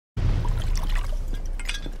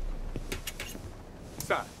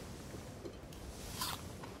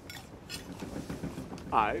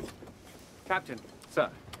Aye. Captain, sir,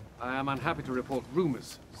 I am unhappy to report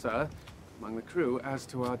rumors, sir, among the crew as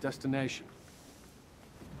to our destination.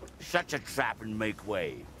 Shut your trap and make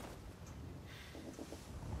way.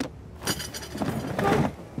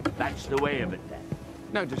 That's the way of it, then.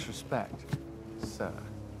 No disrespect, sir.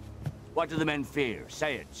 What do the men fear?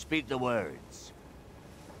 Say it. Speak the words.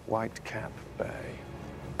 Whitecap Bay.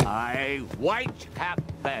 Aye, Whitecap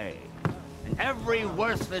Bay. And every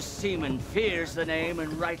worthless seaman fears the name,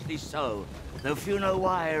 and rightly so, though few know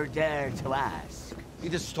why or dare to ask. Be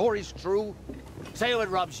the stories true? Say what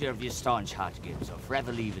robs you of your staunch heart, Gibbs, or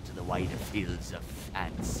forever leave it to the wider fields of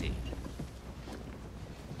fancy.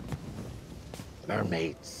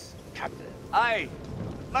 Mermaids, Captain. Aye,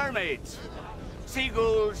 mermaids. Sea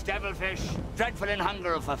ghouls, devilfish, dreadful in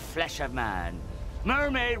hunger for flesh of man.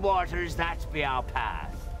 Mermaid waters, that be our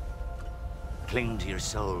path. Cling to your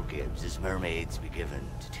soul, Gibbs, as mermaids be given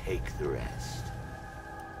to take the rest.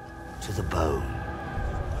 To the bone.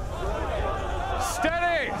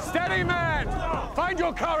 Steady! Steady, man! Find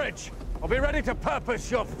your courage! Or be ready to purpose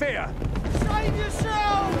your fear! Save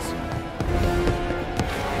yourselves!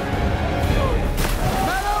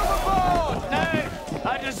 Man overboard! Nay,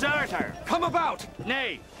 a deserter! Come about!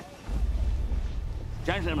 Nay.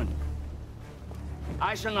 Gentlemen,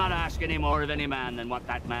 I shall not ask any more of any man than what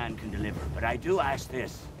that man can deliver, but I do ask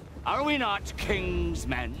this. Are we not king's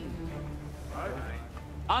men? Aye.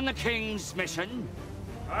 On the king's mission?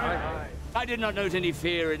 Aye. I did not note any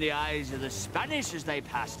fear in the eyes of the Spanish as they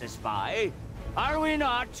passed us by. Are we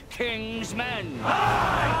not king's men?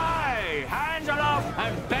 Aye! Aye! Hands aloft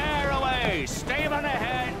and bear away! Stave on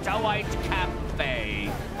ahead to Whitecap Bay!